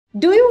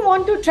Do you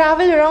want to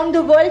travel around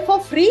the world for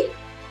free?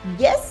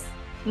 Yes,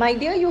 my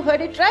dear, you heard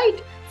it right.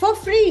 For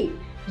free.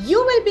 You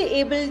will be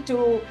able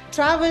to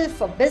travel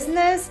for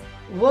business,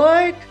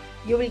 work,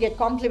 you will get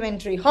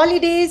complimentary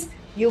holidays,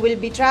 you will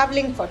be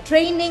traveling for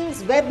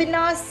trainings,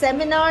 webinars,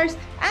 seminars,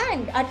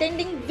 and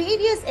attending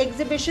various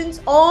exhibitions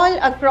all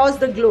across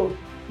the globe.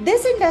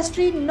 This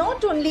industry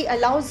not only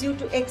allows you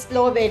to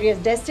explore various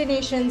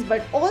destinations,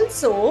 but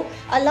also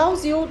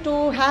allows you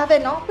to have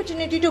an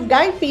opportunity to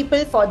guide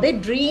people for their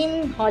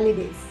dream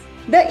holidays.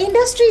 The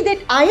industry that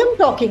I am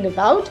talking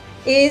about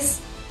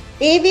is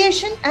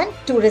aviation and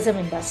tourism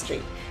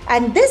industry.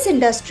 And this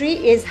industry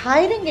is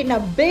hiring in a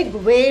big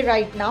way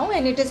right now,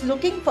 and it is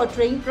looking for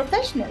trained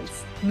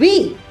professionals.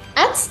 We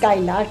at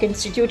Skylark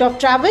Institute of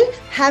Travel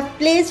have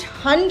placed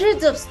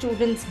hundreds of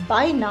students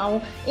by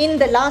now in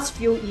the last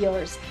few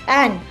years,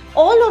 and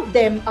all of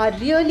them are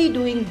really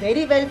doing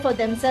very well for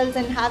themselves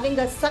and having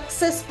a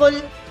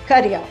successful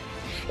career.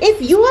 If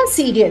you are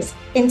serious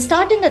in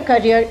starting a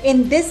career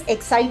in this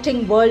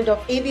exciting world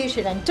of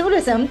aviation and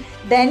tourism,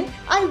 then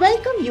I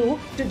welcome you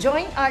to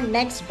join our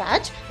next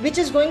batch, which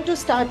is going to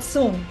start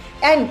soon.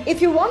 And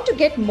if you want to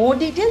get more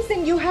details,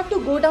 then you have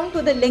to go down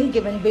to the link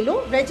given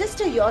below,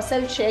 register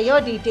yourself, share your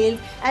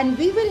details, and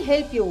we will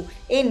help you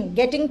in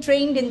getting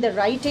trained in the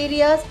right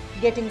areas,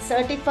 getting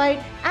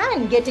certified,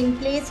 and getting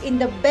placed in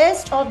the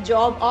best of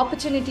job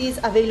opportunities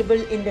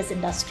available in this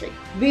industry.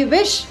 We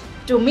wish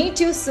to meet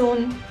you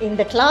soon in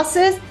the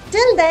classes.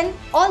 Till then,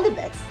 all the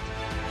best.